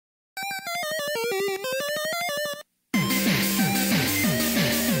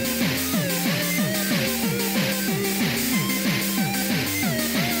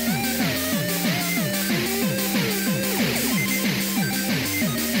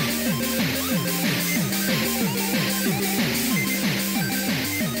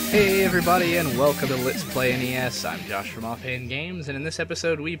Hey everybody, and welcome to Let's Play NES. I'm Josh from OffhandGames, and in this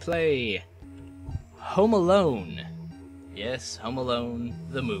episode we play Home Alone. Yes, Home Alone,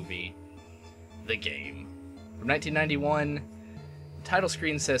 the movie, the game. From 1991, the title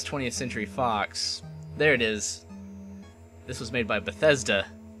screen says 20th Century Fox. There it is. This was made by Bethesda.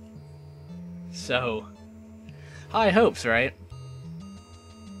 So, high hopes, right?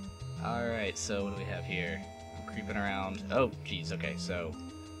 Alright, so what do we have here? I'm creeping around. Oh, geez, okay, so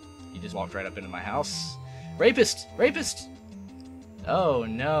he just walked right up into my house. Rapist! Rapist! Oh,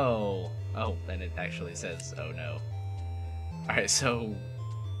 no. Oh, and it actually says, oh, no. Alright, so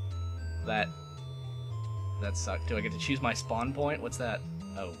that sucked. Do I get to choose my spawn point? What's that?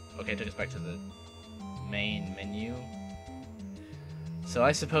 Oh, okay, it took us back to the main menu. So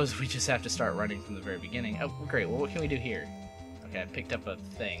I suppose we just have to start running from the very beginning. Oh, great. Well, what can we do here? Okay, I picked up a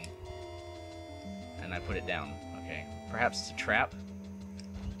thing. And I put it down. Okay. Perhaps it's a trap?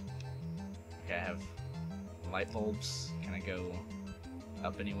 Okay, I have light bulbs. Can I go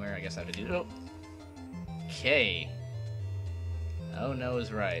up anywhere? I guess I have to do... Oh! Okay. Oh no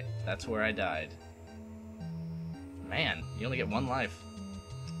is right. That's where I died. Man, you only get one life.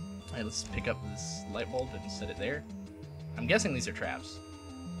 Alright, let's pick up this light bulb and set it there. I'm guessing these are traps.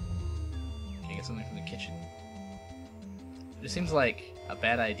 Can I get something from the kitchen? It just seems like a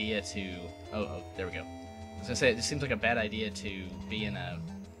bad idea to... Oh, there we go. I was gonna say, it just seems like a bad idea to be in a...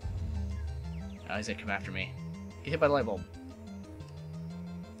 Oh, he's gonna come after me. Get hit by the light bulb.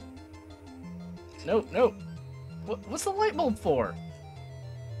 No, no! What's the light bulb for?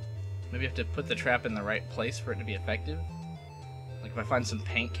 Maybe I have to put the trap in the right place for it to be effective? Like if I find some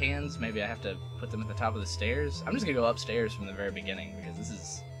paint cans, maybe I have to put them at the top of the stairs? I'm just gonna go upstairs from the very beginning, because this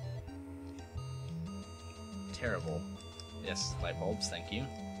is... terrible. Yes, light bulbs, thank you.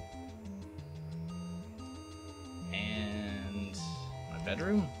 And... my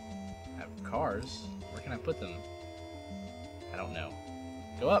bedroom? I have cars. Where can I put them? I don't know.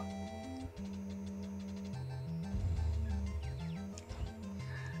 Go up!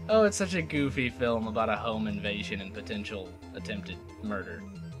 Oh, it's such a goofy film about a home invasion and potential attempted murder.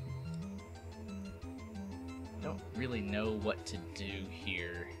 Don't really know what to do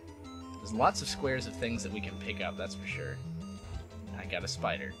here. There's lots of squares of things that we can pick up, that's for sure. I got a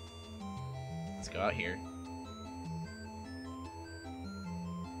spider. Let's go out here.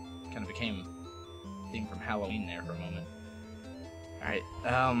 Kind of became a thing from Halloween there for a moment. Alright,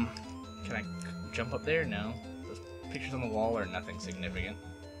 can I jump up there? No. Those pictures on the wall are nothing significant.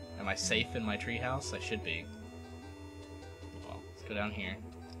 Am I safe in my treehouse? I should be. Well, let's go down here.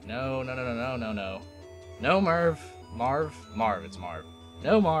 No, no, no, no, no, no, no. No, Marv! Marv? Marv, it's Marv.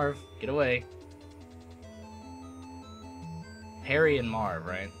 No, Marv! Get away. Harry and Marv,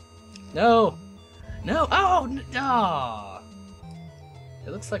 right? No! No! Oh! Ah! It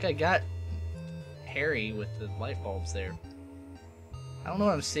looks like I got Harry with the light bulbs there. I don't know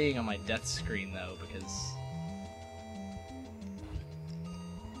what I'm seeing on my death screen, though, because...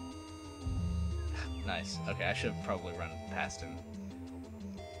 Nice. Okay, I should have probably run past him.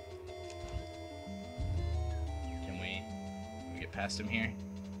 Can we get past him here?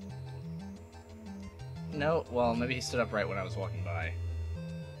 No, well, maybe he stood up right when I was walking by.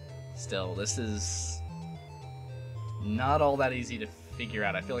 Still, this is not all that easy to figure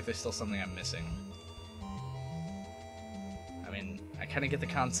out. I feel like there's still something I'm missing. I mean, I kind of get the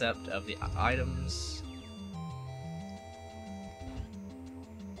concept of the items.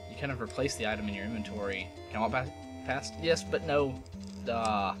 You kind of replace the item in your inventory. Can I walk past? Yes, but no.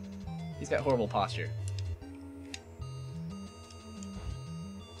 He's got horrible posture.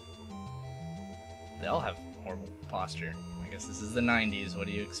 They all have horrible posture. I guess this is the 90s. What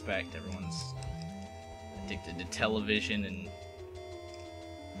do you expect? Everyone's addicted to television and...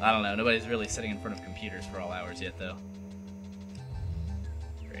 I don't know. Nobody's really sitting in front of computers for all hours yet, though.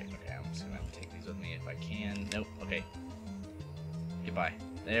 Great. Okay, I'm just gonna have to take these with me if I can. Nope. Okay. Goodbye.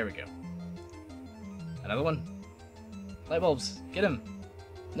 There we go. Another one. Light bulbs. Get him.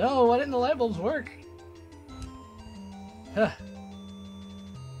 No, why didn't the light bulbs work? Huh.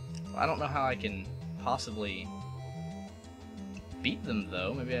 Well, I don't know how I can possibly beat them,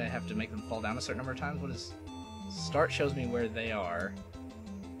 though. Maybe I have to make them fall down a certain number of times. What is... Start shows me where they are.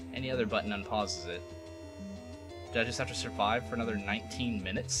 Any other button unpauses it. Do I just have to survive for another 19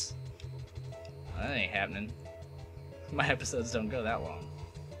 minutes? Well, that ain't happening. My episodes don't go that long.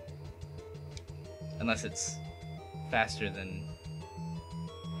 Unless it's faster than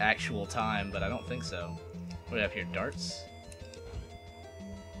actual time, but I don't think so. What do I have here? Darts?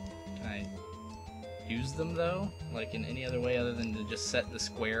 Can I use them, though? Like in any other way other than to just set the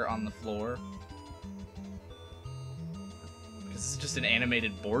square on the floor? This is just an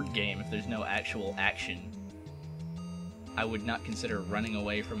animated board game if there's no actual action. I would not consider running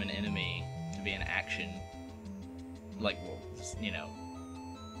away from an enemy to be an action. Like, well, you know,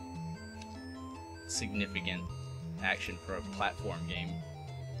 significant action for a platform game.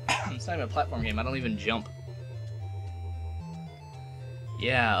 It's not even a platform game, I don't even jump.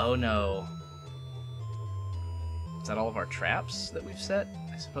 Yeah, oh no. Is that all of our traps that we've set?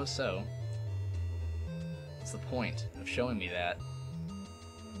 I suppose so. What's the point of showing me that?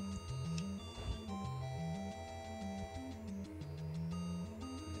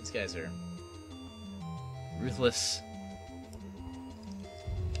 These guys are ruthless.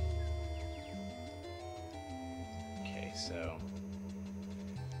 Okay, so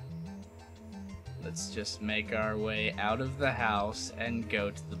let's just make our way out of the house and go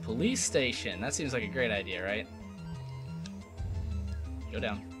to the police station. That seems like a great idea, right? Go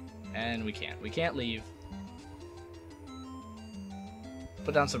down. And we can't. We can't leave.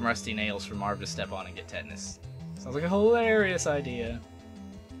 Put down some rusty nails for Marv to step on and get tetanus. Sounds like a hilarious idea.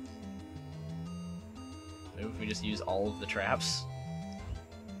 Maybe if we just use all of the traps.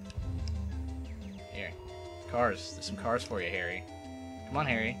 Here. Cars. There's some cars for you, Harry. Come on,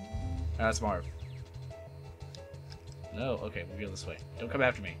 Harry. Oh, that's Marv. No, okay, we'll go this way. Don't come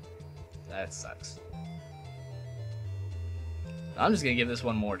after me. That sucks. I'm just gonna give this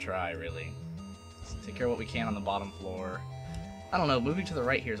one more try, really. Let's take care of what we can on the bottom floor. I don't know, moving to the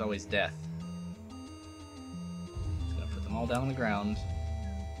right here is always death. Just gonna put them all down on the ground.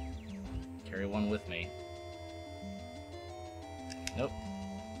 Carry one with me. Nope.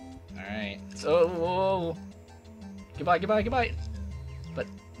 Alright. So, whoa! Goodbye, goodbye, goodbye! But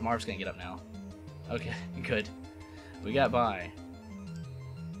Marv's gonna get up now. Okay, good. We got by.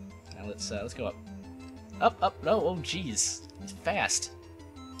 Now let's go up. Up, up, no, oh jeez. It's fast.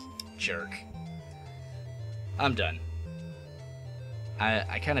 Jerk. I'm done.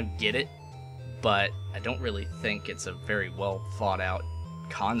 I kind of get it, but I don't really think it's a very well thought out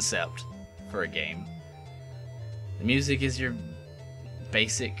concept for a game. The music is your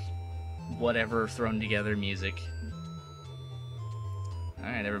basic, whatever thrown together music.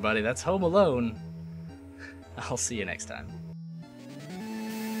 Alright everybody, that's Home Alone. I'll see you next time.